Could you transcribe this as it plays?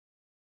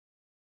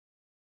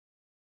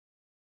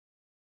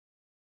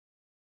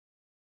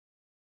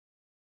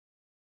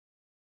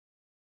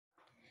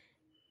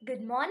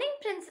Good morning,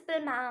 Principal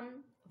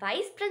Ma'am,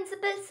 Vice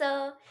Principal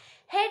Sir,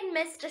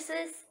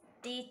 Headmistresses,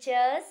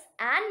 teachers,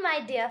 and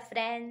my dear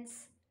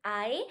friends.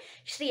 I,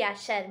 Shriya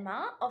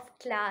Sharma of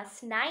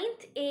class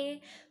 9th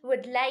A,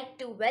 would like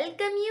to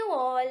welcome you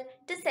all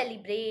to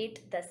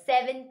celebrate the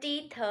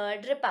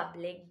 73rd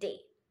Republic Day.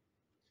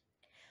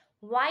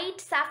 White,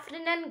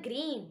 saffron, and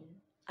green.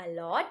 A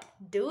lot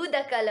do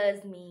the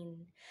colors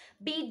mean.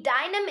 Be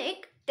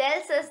dynamic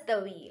tells us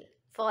the wheel.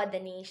 For the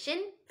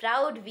nation,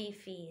 proud we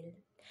feel.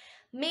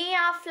 May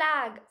our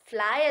flag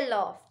fly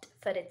aloft,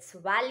 for it's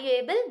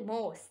valuable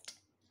most.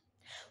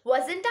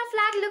 Wasn't our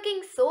flag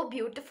looking so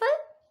beautiful?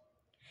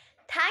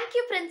 Thank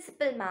you,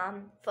 Principal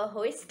Ma'am, for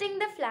hoisting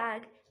the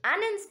flag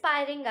and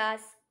inspiring us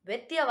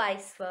with your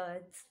wise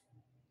words.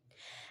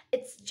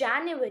 It's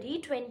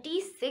January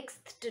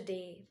 26th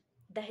today,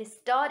 the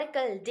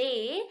historical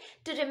day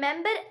to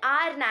remember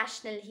our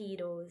national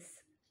heroes.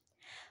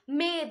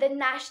 May the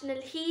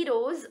national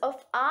heroes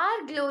of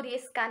our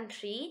glorious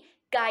country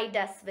guide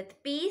us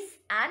with peace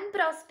and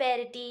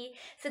prosperity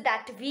so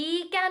that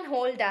we can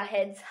hold our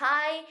heads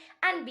high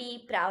and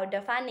be proud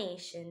of our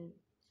nation.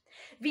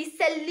 We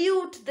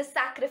salute the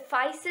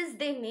sacrifices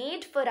they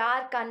made for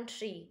our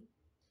country.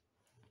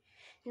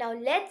 Now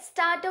let's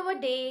start our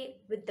day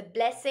with the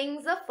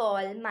blessings of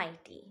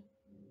Almighty.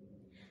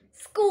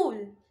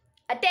 School,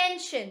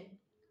 attention.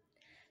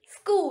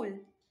 School,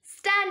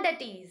 stand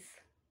at ease.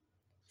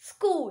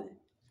 School,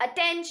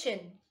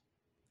 attention.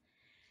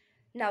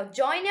 Now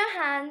join your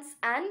hands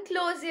and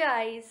close your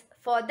eyes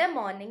for the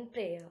morning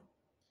prayer.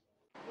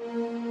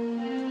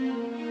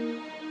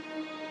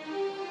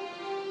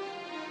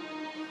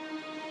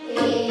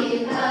 हे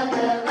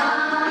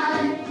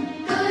भगवान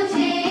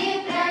तुझे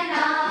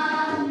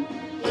प्रणाम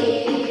हे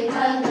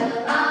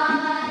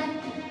भगवान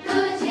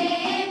तुझे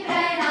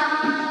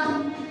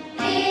प्रणाम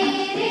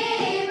तेरे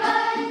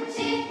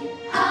वंचित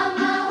हम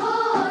हो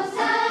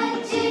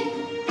संचित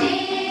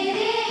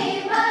तेरे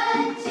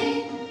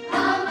वंचित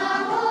हम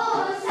हो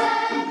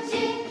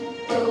संचित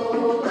तो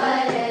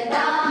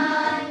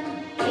वरदान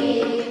हे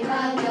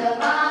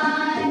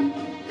भगवान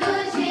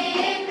तुझे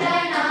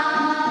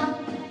प्रणाम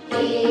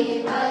हे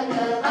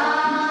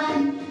भगवान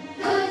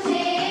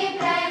तुझे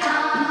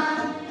प्रणाम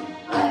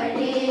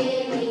पढ़े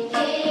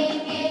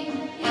लिखेंगे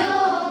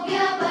योग्य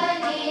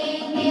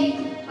बनेंगे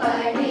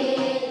पढ़े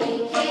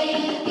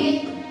लिखेंगे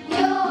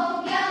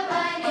योग्य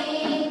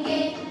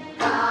बनेंगे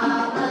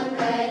काम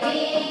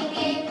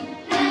करेंगे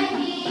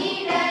नहीं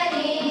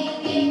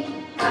डरेंगे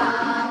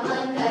काम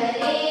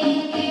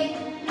करेंगे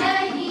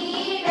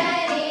नहीं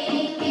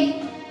डरेंगे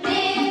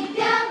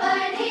नित्य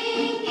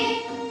बढ़ेंगे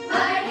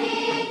बढ़े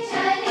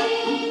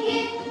चलेंगे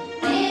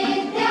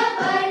नित्य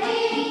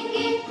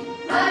बढ़ेंगे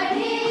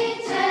बढ़े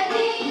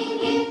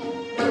चलेंगे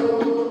दो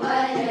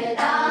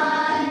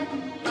वरदान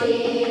हे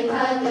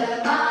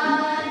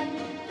भगवान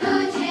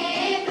तुझे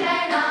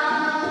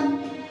प्रणाम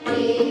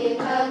हे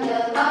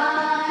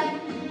भगवान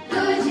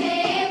तुझे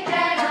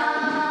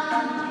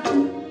प्रणाम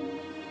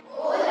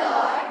O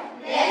Lord,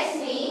 bless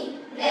me,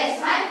 bless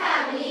my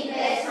family,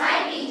 bless my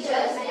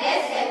teachers,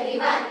 bless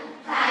everyone.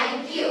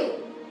 Thank you.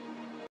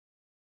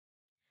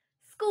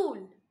 School,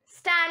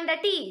 stand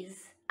at ease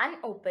and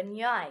open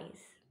your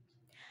eyes.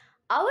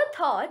 Our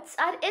thoughts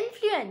are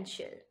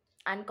influential,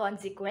 and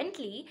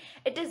consequently,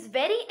 it is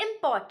very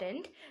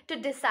important to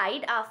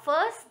decide our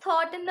first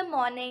thought in the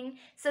morning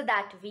so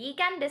that we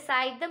can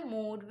decide the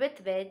mood with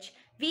which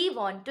we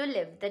want to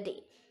live the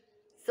day.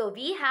 So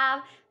we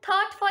have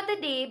Thought for the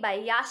Day by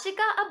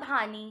Yashika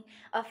Abhani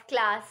of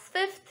class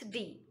 5th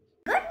D.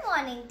 Good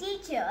morning,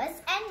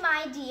 teachers and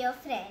my dear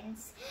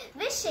friends.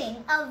 Wishing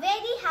a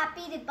very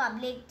happy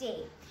Republic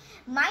Day.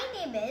 My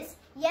name is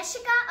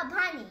Yashika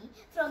Abhani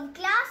from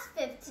class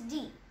 5th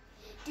D.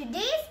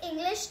 Today's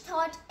English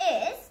thought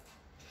is: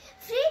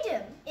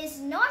 freedom is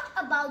not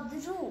about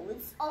the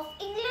rules of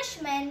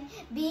Englishmen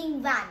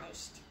being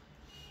vanished.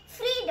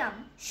 Freedom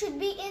should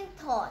be in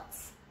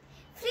thoughts.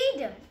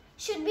 Freedom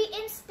should be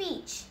in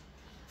speech.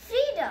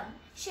 Freedom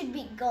should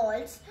be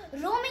girls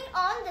roaming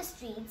on the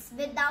streets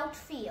without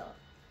fear.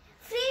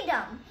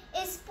 Freedom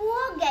is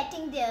poor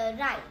getting their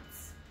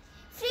rights.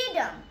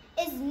 Freedom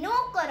is no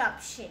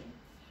corruption.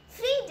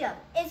 Freedom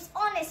is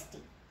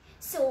honesty.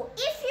 So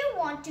if you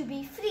want to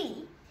be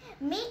free,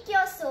 make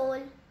your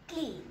soul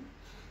clean.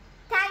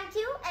 Thank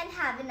you and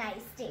have a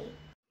nice day.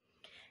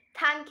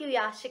 Thank you,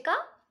 Yashika.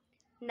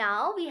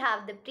 Now we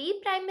have the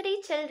pre-primary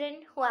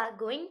children who are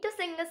going to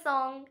sing a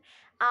song,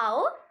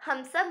 Aao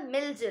Hum Sab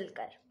Mil Jul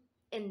Kar.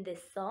 In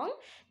this song,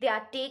 they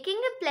are taking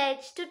a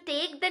pledge to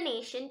take the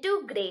nation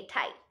to great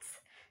heights.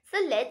 So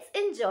let's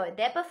enjoy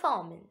their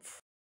performance.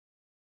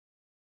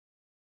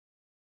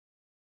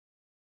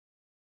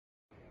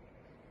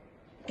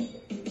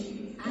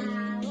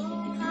 आओ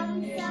हम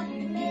सब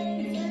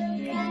मिलजुल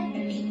कर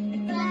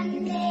बन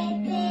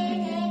लेते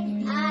हैं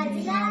आज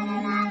ला ला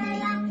ला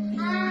ला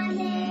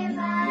आने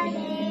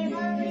वाले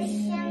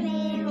भविष्य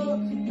में हो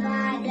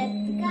भारत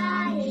का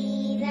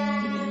हीरा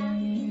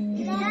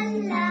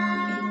लल्ला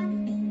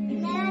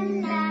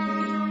लल्ला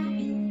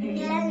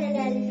लल्ला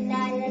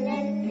लल्ला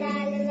लल्ला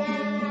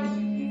लल्ला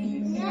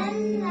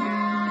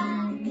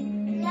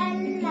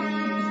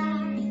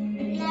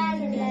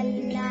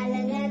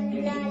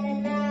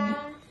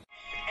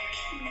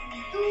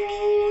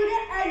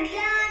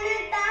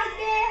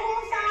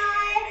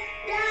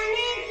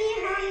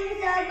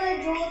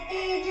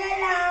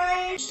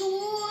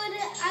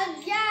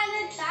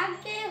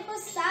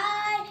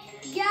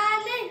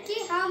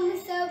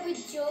जब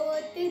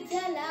ज्योत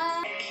जला।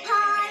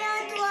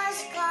 भारतवर्ष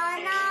का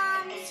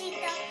नाम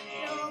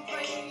सितारों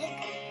पर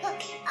लिख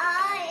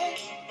आए।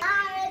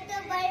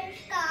 भारतवर्ष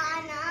का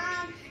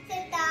नाम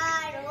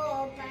सितारों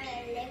पर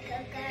लिख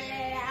कर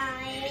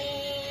आए।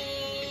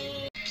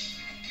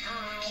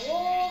 आओ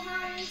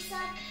हम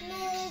सब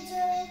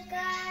मिलजुल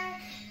कर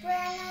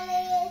प्रण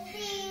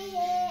लेते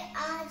हैं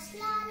आज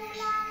ला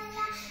ला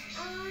ला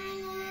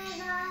आने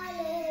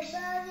वाले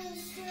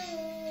भविष्य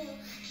में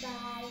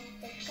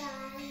भारत का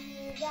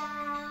हीरा।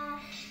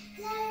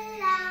 ला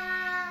ला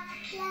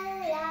ला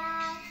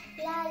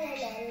ला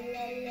ला ला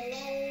ला ला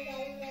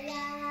ला ला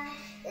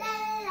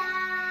ला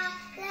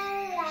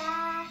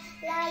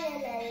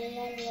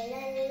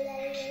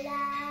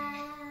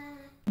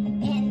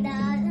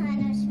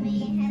इंद्रधनुष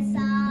में है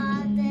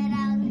सात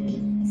रंग,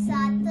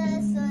 सात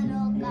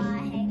सुरों का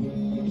है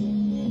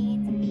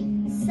गीत,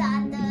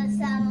 सात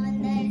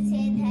समुंदर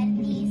से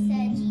धरती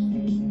सजी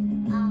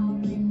आओ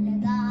मिल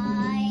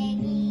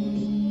गाएगी।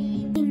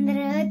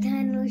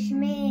 इंद्रधनुष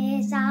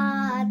में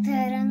सात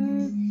रंग,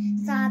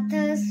 सात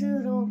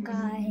सुरों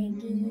का है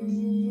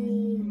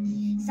गीत,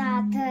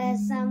 सात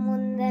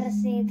समुंदर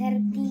से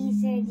धरती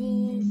सजी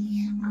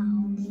आओ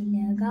मिल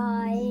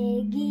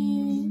गाएगी।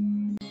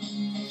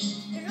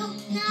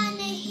 रुकना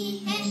नहीं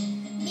है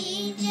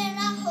बीच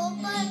राहों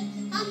पर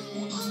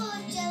हमको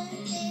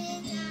चलते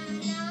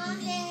जाना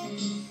है।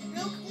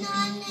 रुकना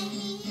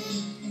नहीं है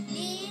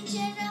बीच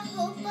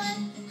राहों पर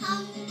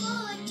हमको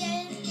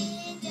चलते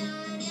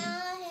जाना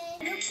है।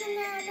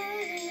 रुकना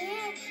नहीं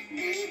है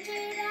बीच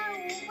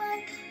राहों पर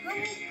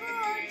हमको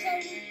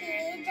चलते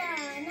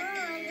जाना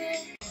है।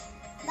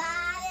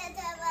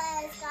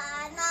 भारतवर्ष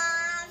का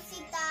नाम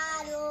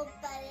सितारों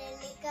पर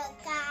लिख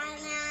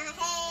आना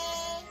है।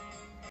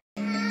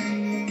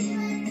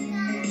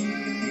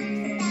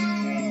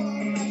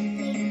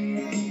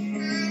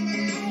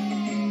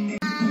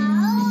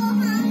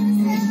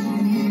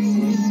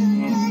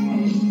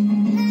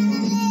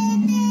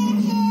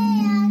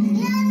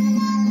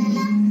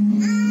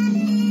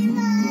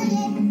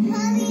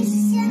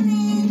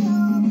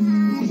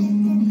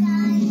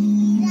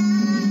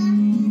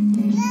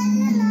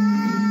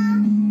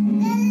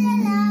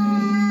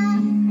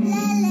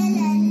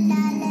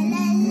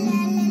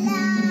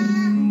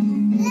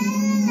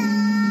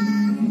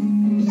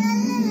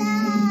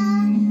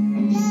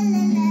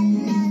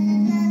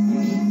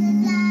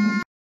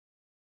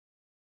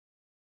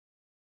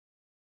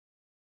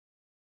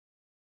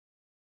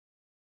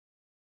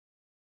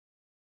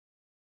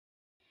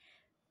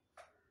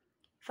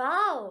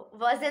 Wow,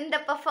 wasn't the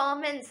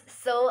performance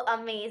so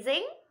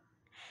amazing?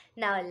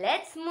 Now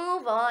let's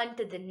move on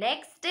to the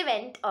next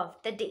event of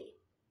the day.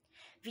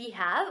 We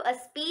have a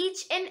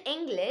speech in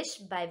English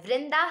by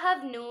Vrinda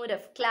Havnoor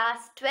of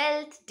class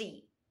 12th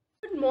D.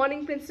 Good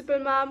morning, Principal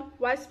Ma'am,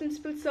 Vice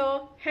Principal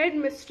Sir,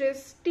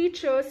 Headmistress,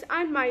 teachers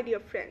and my dear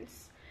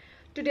friends.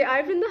 Today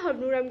I, Vrinda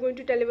Havnoor, am going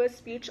to deliver a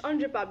speech on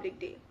Republic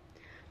Day.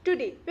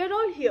 Today we are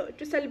all here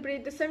to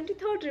celebrate the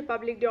 73rd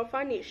Republic Day of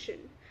our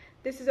nation.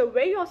 This is a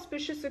very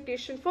auspicious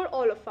occasion for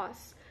all of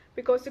us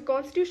because the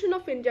Constitution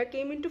of India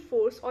came into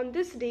force on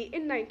this day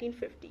in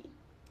 1950.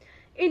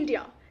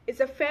 India is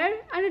a fair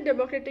and a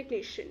democratic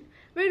nation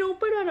where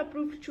open are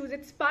approved to choose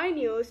its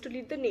pioneers to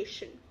lead the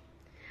nation.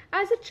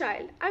 As a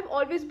child, I've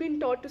always been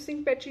taught to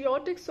sing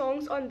patriotic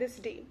songs on this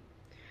day.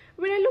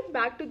 When I look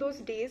back to those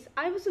days,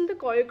 I was in the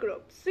choir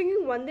group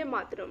singing Vande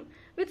Mataram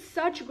with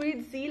such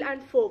great zeal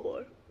and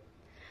fervor.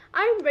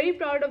 I am very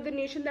proud of the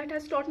nation that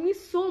has taught me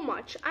so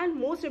much and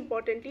most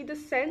importantly the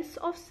sense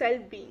of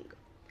self-being.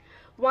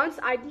 One's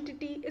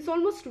identity is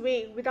almost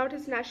vague without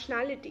his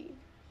nationality.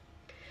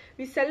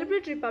 We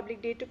celebrate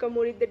Republic Day to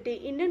commemorate the day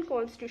Indian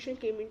Constitution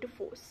came into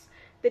force.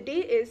 The day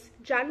is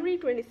January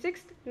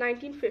 26,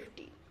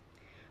 1950.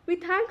 We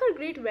thank our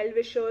great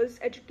well-wishers,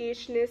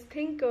 educationists,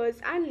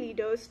 thinkers and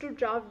leaders to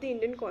draft the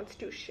Indian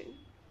Constitution.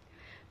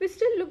 We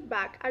still look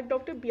back at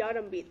Dr. B.R.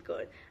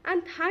 Ambedkar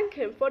and thank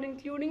him for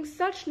including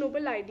such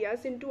noble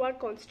ideas into our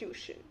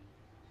Constitution.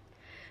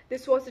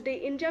 This was the day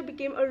India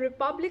became a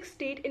republic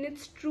state in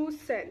its true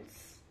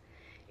sense.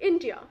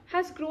 India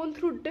has grown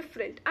through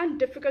different and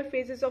difficult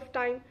phases of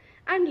time,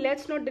 and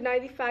let's not deny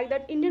the fact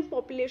that Indian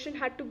population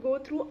had to go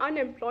through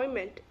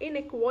unemployment,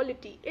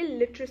 inequality,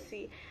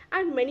 illiteracy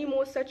and many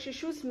more such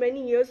issues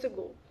many years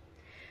ago.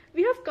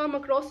 We have come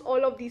across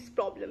all of these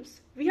problems.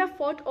 We have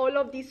fought all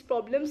of these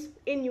problems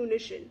in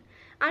unison,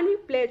 and we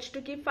pledge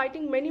to keep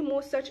fighting many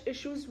more such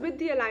issues with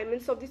the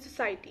alignments of the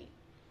society.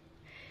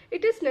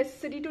 It is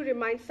necessary to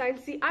remind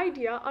science the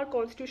idea our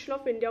Constitution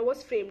of India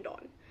was framed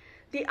on.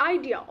 The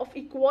idea of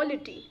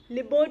equality,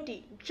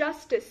 liberty,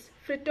 justice,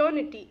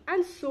 fraternity,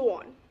 and so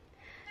on.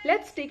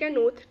 Let's take an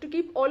oath to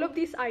keep all of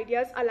these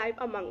ideas alive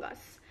among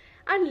us.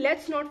 And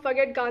let's not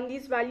forget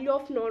Gandhi's value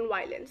of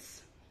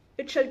non-violence.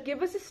 It shall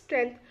give us the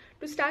strength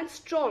to stand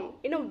strong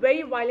in a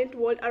very violent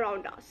world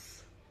around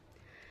us.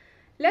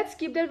 Let's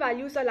keep their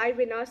values alive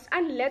in us,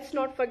 and let's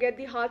not forget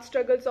the hard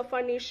struggles of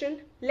our nation.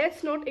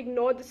 Let's not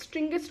ignore the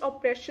stringent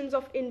oppressions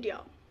of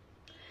India.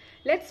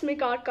 Let's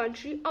make our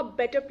country a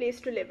better place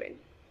to live in.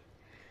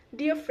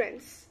 Dear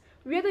friends,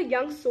 we are the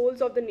young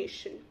souls of the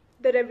nation.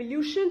 The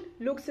revolution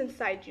looks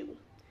inside you.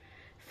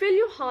 Fill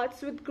your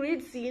hearts with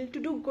great zeal to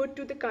do good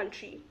to the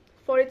country,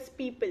 for its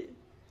people.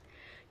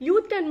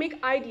 Youth can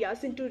make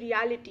ideas into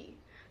reality.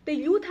 The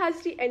youth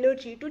has the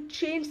energy to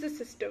change the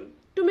system,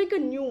 to make a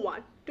new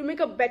one, to make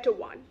a better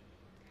one.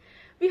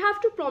 We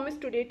have to promise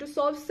today to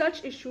solve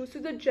such issues to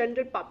the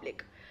general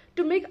public,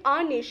 to make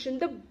our nation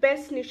the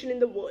best nation in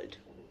the world.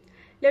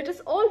 Let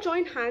us all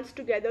join hands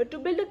together to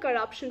build a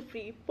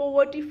corruption-free,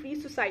 poverty-free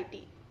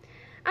society.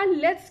 And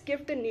let's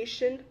give the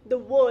nation, the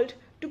world,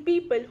 to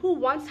people who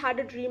once had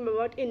a dream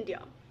about India.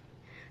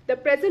 The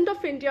present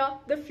of India,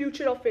 the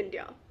future of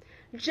India.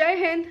 Jai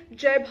Hind,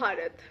 Jai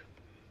Bharat.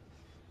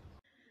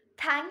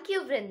 Thank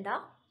you,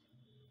 Vrinda.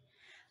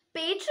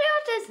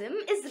 Patriotism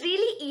is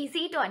really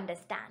easy to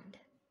understand.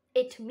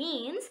 It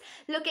means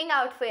looking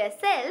out for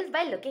yourself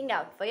by looking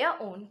out for your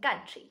own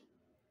country.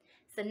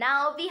 So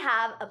now we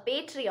have a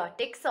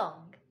patriotic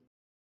song.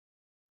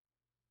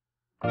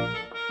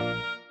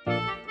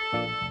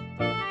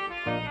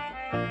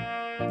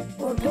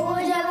 उठो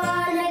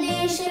जवान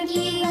देश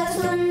की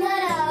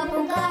वसुंधरा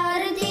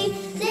पुकारती,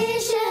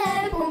 देश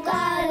है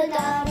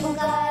पुकारता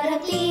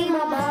पुकारती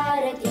माँ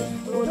भारती।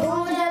 उठो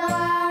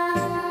जवान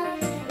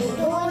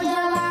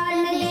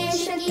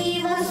देश की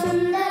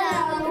वसुंधरा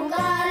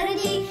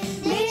पुकारती,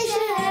 देश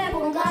है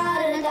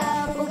पुकारता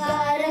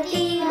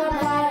पुकारती माँ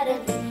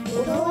भारती।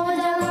 उठो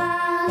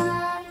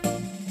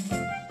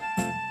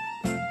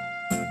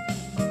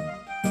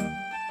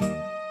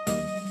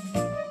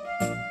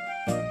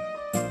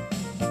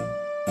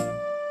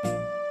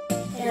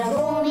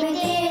रगों में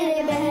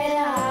तेरे बह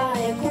रहा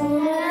है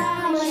खून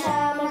राम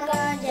श्याम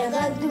का,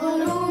 जगत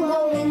गुरु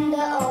गोविंद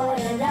और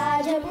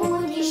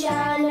राजपूत की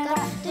शान का।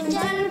 तू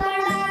चल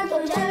पड़ा तो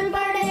चल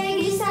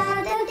पड़ेगी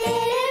साथ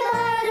तेरे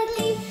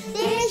भारती,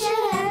 देश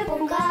है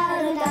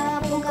पुकारता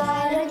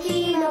पुकारती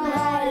माँ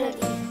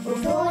भारती।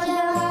 उठो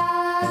जवान,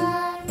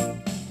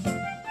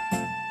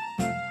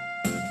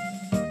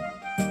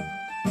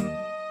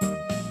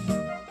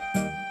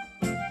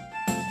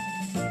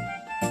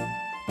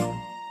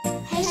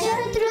 है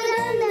शत्रु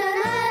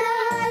नंदना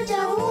रहा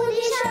चहु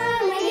दिशा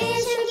में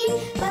देश की,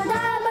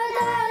 पता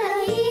पता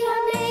नहीं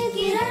हमें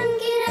किरण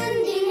किरण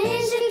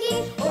दिनेश की।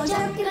 ओ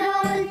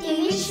चक्रवर्ती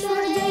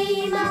विश्वजयी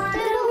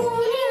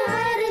मातृभूमि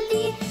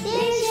भारती,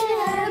 देश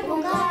है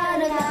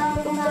पुकारता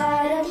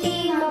पुकारती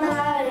माँ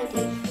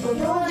भारती।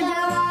 उठो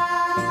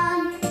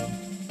जवान,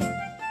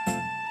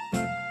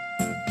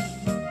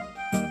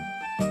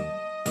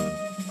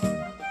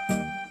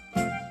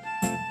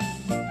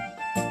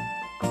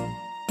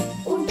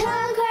 उठा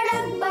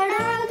खड़क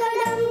बढ़ा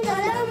कदम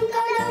कदम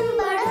कदम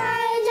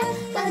बढ़ाए जा,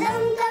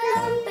 कदम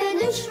कदम पे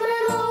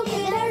दुश्मनों के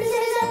धड़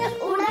से सर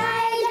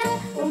उड़ाए जा।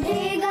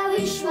 उठेगा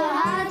विश्व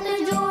हाथ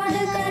जोड़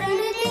कर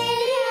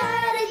तेरी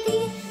आरती,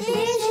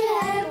 देश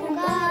है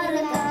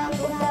पुकारता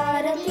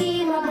पुकारती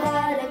माँ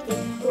भारती।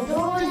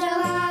 उठो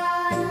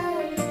जवान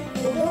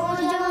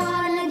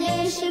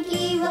देश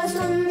की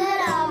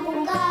वसुंधरा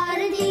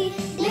पुकारती,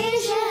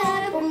 देश है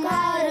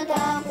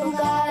पुकारता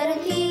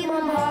पुकारती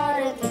माँ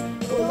भारती।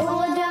 उठो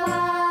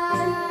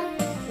जवान,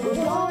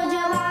 उठो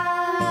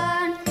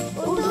जवान,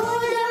 उठो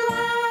जवान।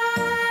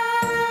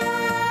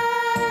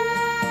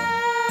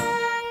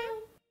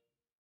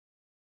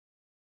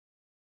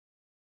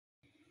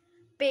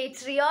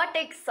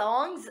 Patriotic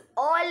songs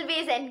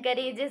always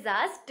encourages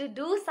us to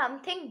do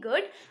something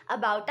good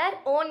about our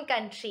own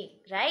country,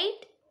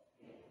 right?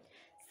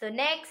 So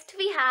next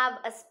we have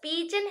a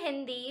speech in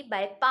Hindi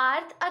by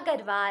Parth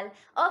Agarwal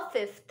of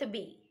 5th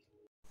B.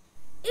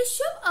 इस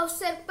शुभ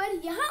अवसर पर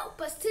यहाँ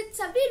उपस्थित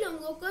सभी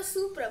लोगों को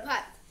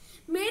सुप्रभात।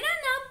 मेरा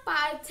नाम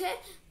पार्थ है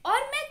और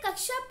मैं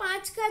कक्षा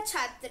 5 का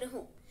छात्र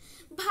हूँ।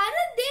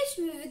 भारत देश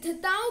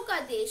विविधताओं का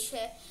देश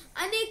है।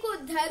 अनेकों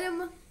धर्म,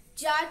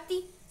 जाति,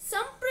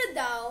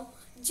 संप्रदायों,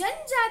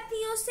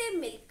 जनजातियों से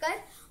मिलकर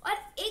और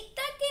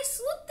एकता के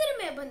सूत्र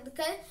में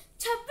बंधकर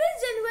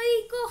 26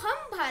 जनवरी को हम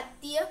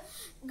भारतीय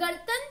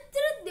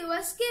गणतंत्र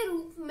दिवस के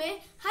रूप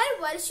में हर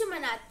वर्ष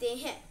मनाते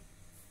हैं।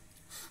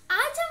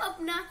 आज हम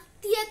अपना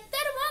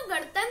 73वां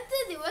गणतंत्र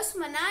दिवस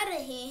मना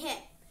रहे हैं।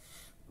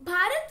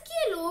 भारत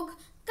के लोग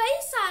कई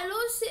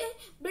सालों से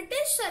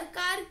ब्रिटिश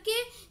सरकार के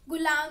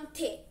गुलाम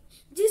थे,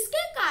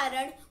 जिसके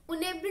कारण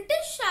उन्हें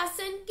ब्रिटिश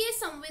शासन के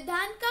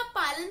संविधान का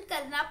पालन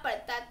करना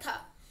पड़ता था।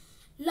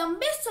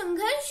 लंबे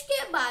संघर्ष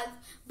के बाद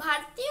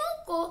भारतीयों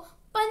को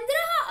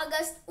 15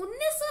 अगस्त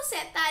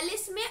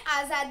 1947 में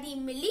आजादी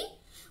मिली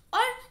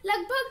और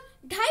लगभग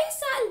 2.5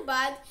 साल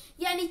बाद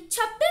यानी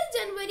 26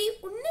 जनवरी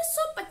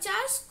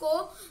 1950 को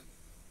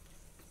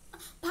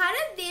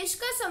भारत देश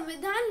का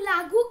संविधान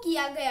लागू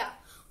किया गया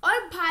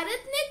और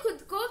भारत ने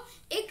खुद को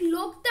एक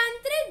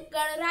लोकतांत्रिक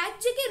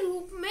गणराज्य के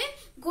रूप में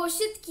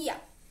घोषित किया।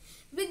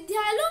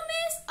 विद्यालयों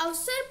में इस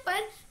अवसर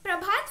पर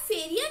प्रभात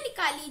फेरियां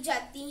निकाली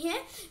जाती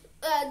हैं,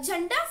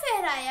 झंडा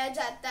फहराया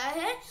जाता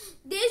है,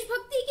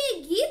 देशभक्ति के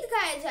गीत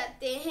गाए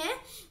जाते हैं,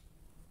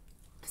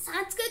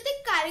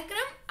 सांस्कृतिक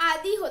कार्यक्रम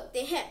आदि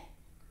होते हैं।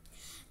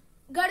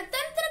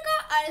 गणतंत्र का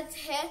अर्थ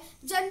है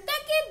जनता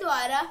के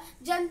द्वारा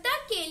जनता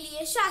के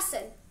लिए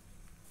शासन।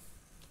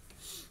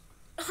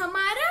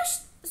 हमारा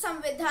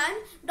संविधान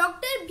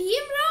डॉक्टर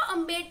भीमराव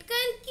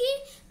अंबेडकर की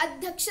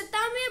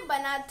अध्यक्षता में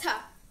बना था।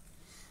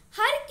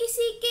 हर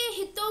किसी के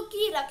हितों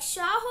की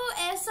रक्षा हो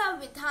ऐसा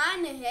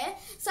विधान है,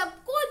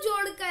 सबको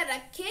जोड़कर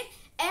रखे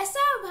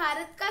ऐसा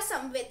भारत का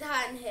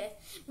संविधान है।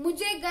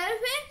 मुझे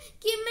गर्व है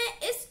कि मैं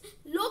इस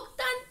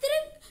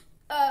लोकतांत्रिक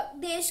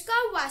देश का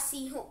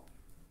वासी हूँ।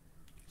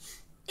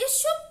 इस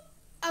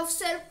शुभ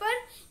अवसर पर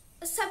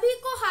सभी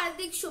को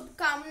हार्दिक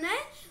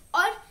शुभकामनाएं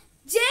और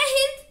जय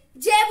हिंद,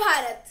 जय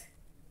Bharat.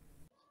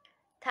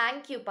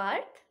 Thank you,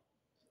 Parth.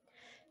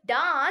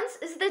 Dance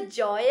is the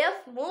joy of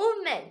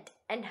movement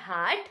and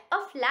heart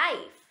of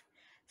life.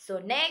 So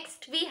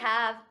next we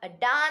have a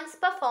dance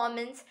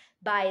performance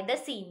by the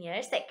senior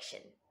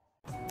section.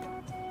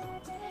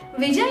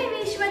 विजय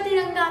विश्व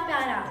तिरंगा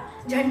प्यारा,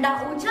 झंडा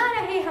ऊंचा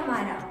रहे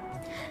हमारा।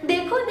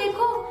 देखो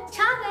देखो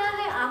छा गया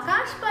है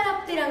आकाश पर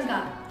अब तिरंगा,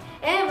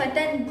 ए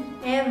वतन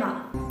ए माँ।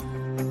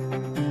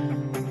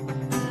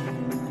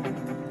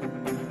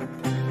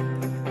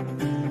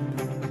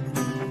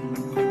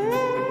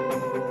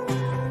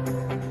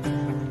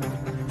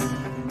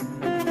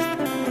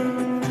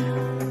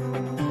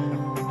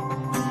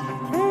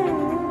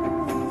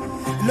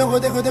 लोगो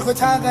देखो देखो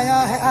छा गया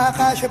है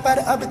आकाश पर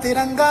अब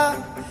तिरंगा,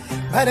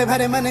 भरे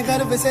भरे मन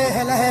गर्व से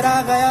है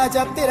लहरा गया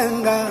जब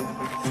तिरंगा।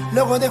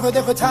 लोगो देखो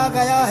देखो छा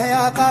गया है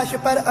आकाश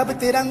पर अब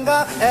तिरंगा,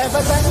 ए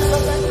वतन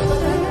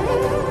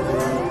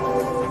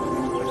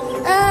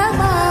ए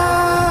माँ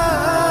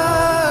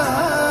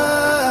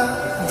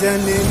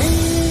जननी,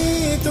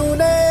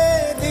 तूने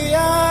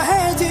दिया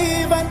है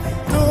जीवन,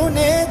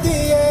 तूने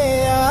दिए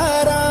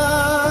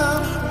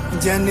आराम।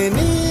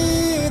 जननी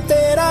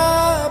तेरा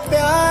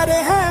प्यार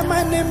है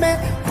मन में,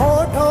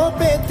 होठों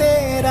पे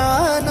तेरा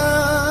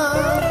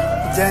नाम।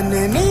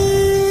 जननी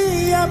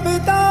अब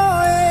तो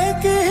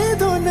एक ही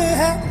धुन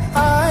है,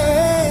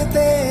 आए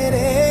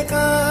तेरे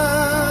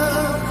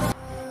काम।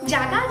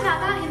 जागा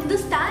जागा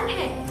हिंदुस्तान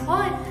है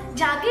और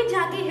जागे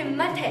जागे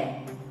हिम्मत है,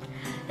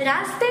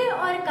 रास्ते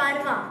और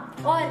कारवां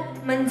और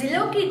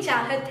मंजिलों की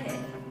चाहत है।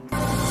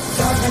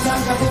 जागा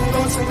जागा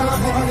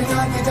हिंदुस्तान है और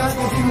जागे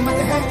जागे हिम्मत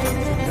है,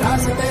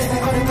 रास्ते है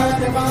और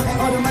कारवां है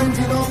और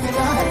मंजिलों की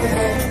चाहत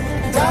है।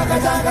 जागा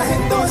जागा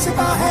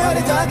हिंदुस्तान है और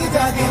जागी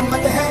जागी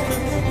हिम्मत है,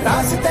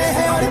 रास्ते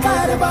है और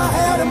कारवां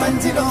है और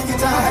मंजिलों की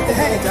चाहत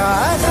है।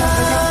 जागा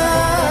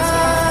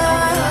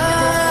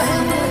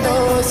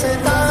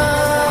हिंदुस्तान,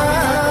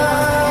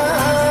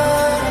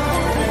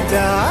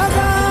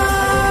 जागा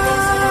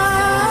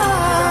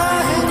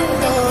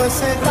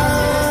हिंदुस्तान।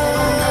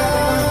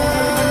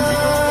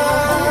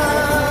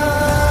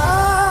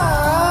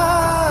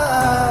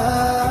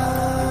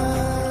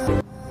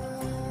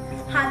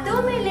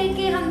 हाथों में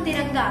लेके हम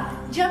तिरंगा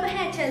जब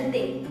है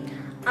चलते,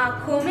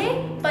 आंखों में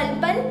पल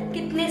पल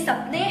कितने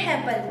सपने हैं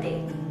पलते।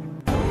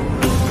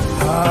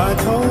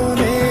 हाथों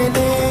में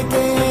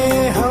लेके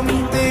हम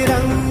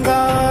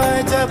तिरंगा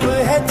जब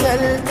है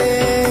चलते,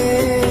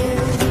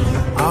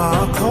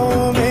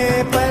 आंखों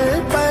में पल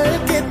पल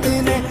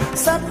कितने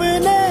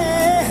सपने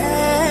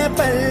हैं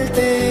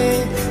पलते।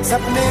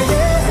 सपने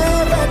ये है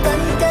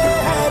वतन के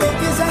हर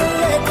एक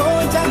जर्रे को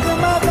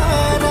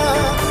जगमगाना,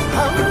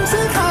 हम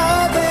सिखा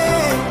दे।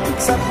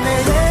 सपने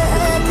ये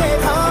है कि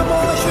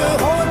खामोश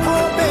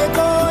होठों पे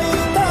कोई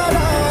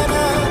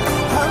तराना,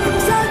 हम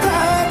सजा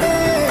दे।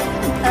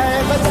 ऐ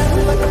वतन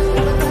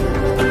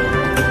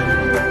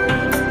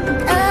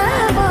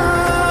ऐ माँ,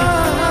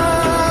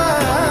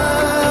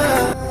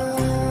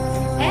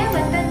 ए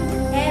वतन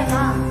ए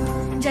माँ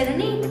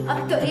जननी, अब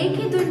तो एक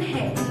ही धुन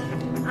है,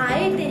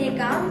 आए तेरे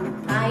काम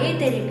आए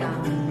तेरे काम।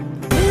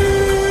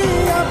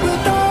 अब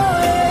तो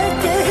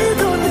एक ही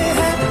धुन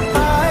है,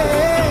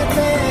 आए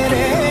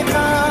तेरे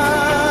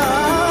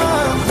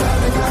काम।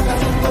 जागा जागा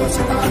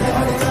हिंदुस्तान है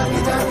और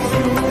जागी जागी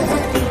हिम्मत है,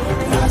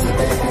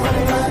 रास्ते है और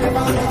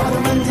कारवां है और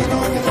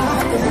मंजिलों की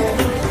चाहत है।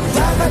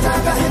 जागा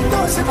जागा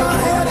हिंदुस्तान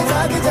है और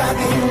जागी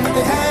जागी हिम्मत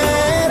है,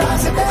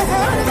 रास्ते है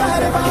और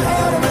कारवां है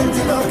और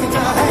मंजिलों की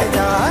चाहत है।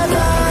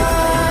 जागा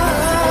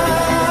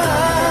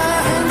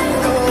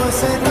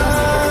Hindustan,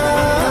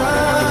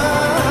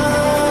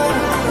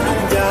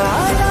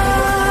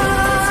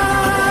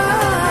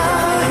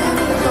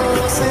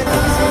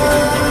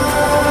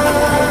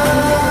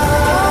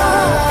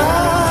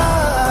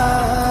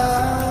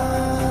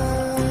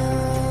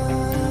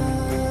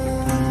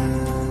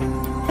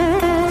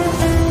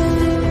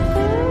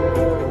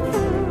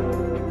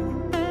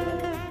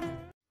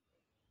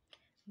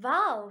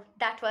 Wow,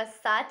 that was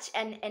such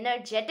an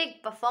energetic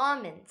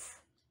performance.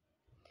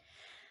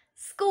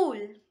 School,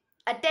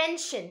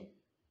 attention.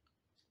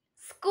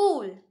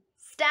 School,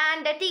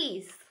 stand at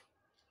ease.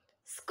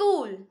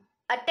 School,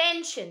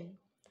 attention.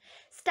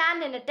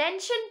 Stand in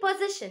attention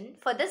position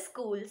for the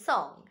school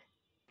song.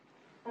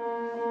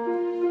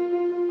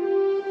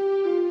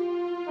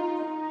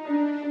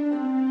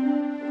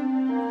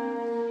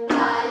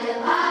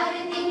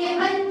 Bharti के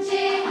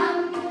बच्चे हम,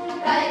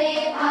 करे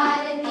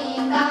भारती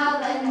का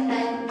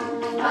वंदन।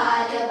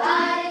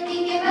 बाल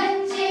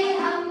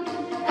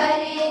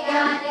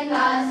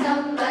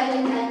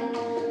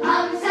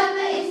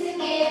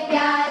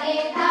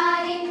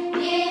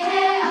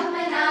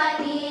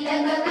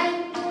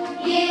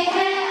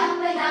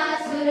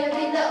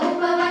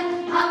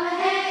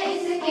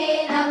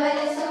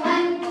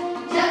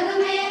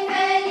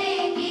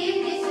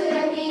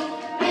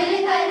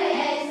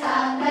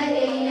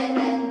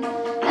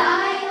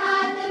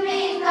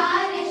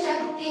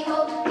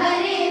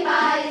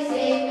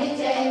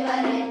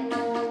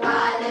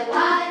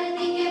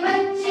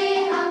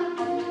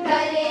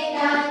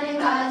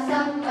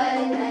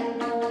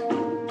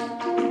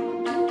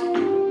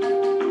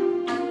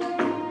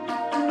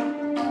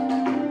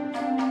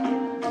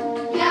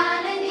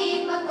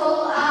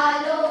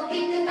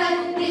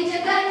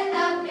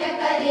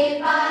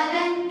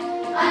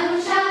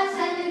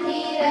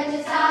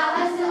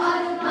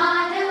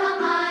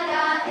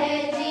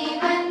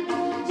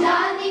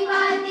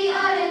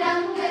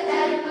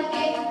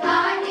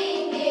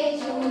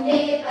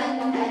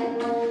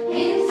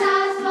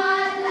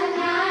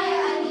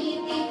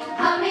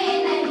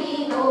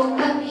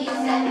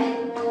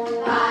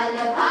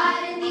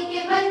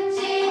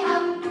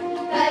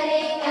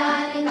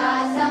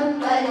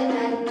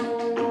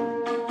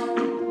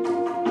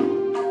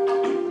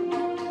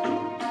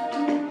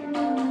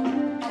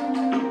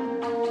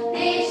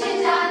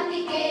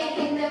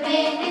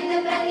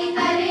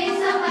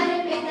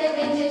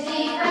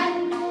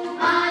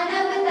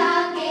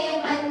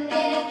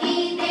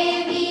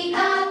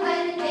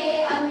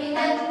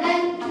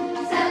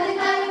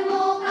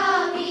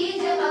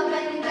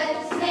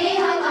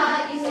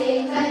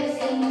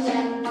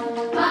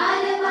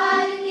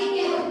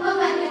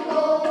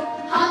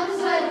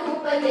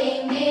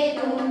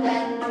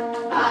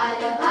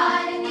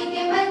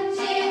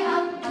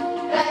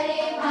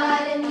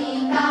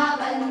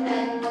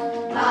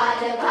बाल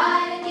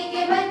भारती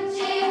के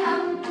बच्चे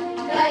हम,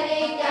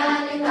 करें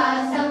ज्ञान का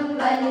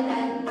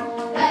संवर्धन,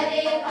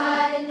 करें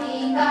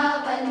भारती का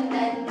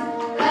वंदन,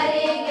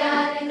 करें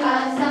ज्ञान का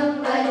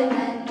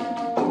संवर्धन।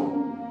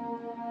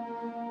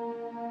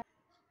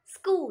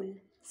 School,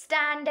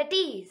 stand at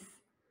ease.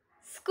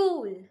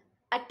 School,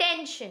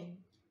 attention.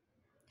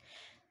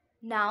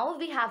 Now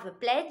we have a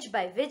pledge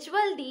by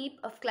Visual Deep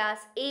of class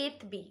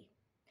 8th B.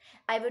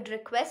 I would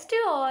request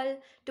you all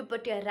to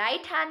put your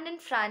right hand in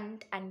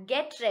front and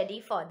get ready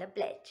for the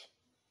pledge.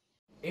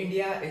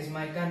 India is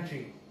my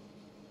country.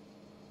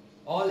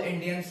 All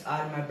Indians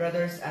are my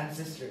brothers and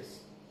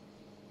sisters.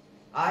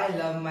 I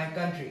love my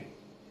country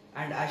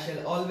and I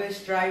shall always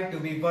strive to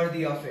be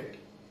worthy of it.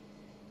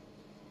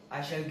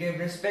 I shall give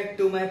respect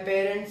to my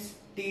parents,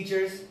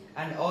 teachers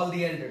and all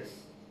the elders,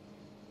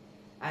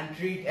 and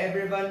treat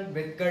everyone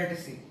with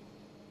courtesy.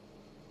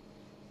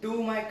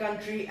 To my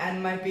country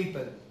and my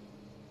people,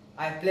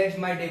 I pledge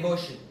my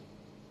devotion.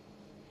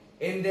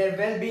 In their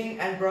well-being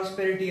and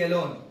prosperity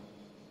alone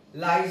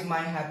lies my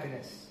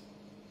happiness.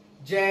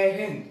 Jai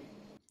Hind.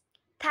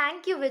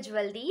 Thank you,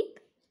 Visual Deep.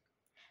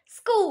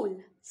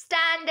 School,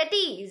 stand at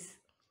ease.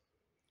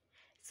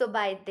 So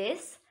by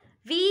this,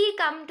 we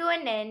come to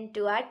an end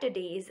to our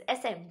today's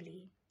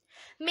assembly.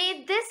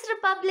 May this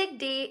Republic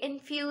Day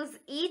infuse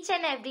each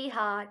and every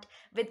heart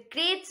with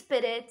great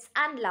spirits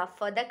and love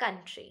for the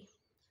country.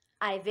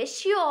 I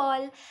wish you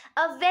all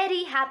a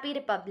very happy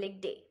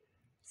Republic Day.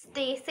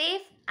 Stay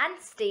safe and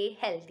stay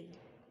healthy.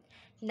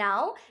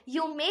 Now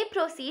you may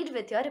proceed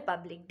with your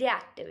Republic Day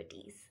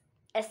activities.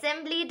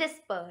 Assembly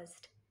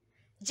dispersed.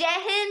 Jai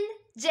Hind,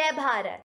 Jai Bharat.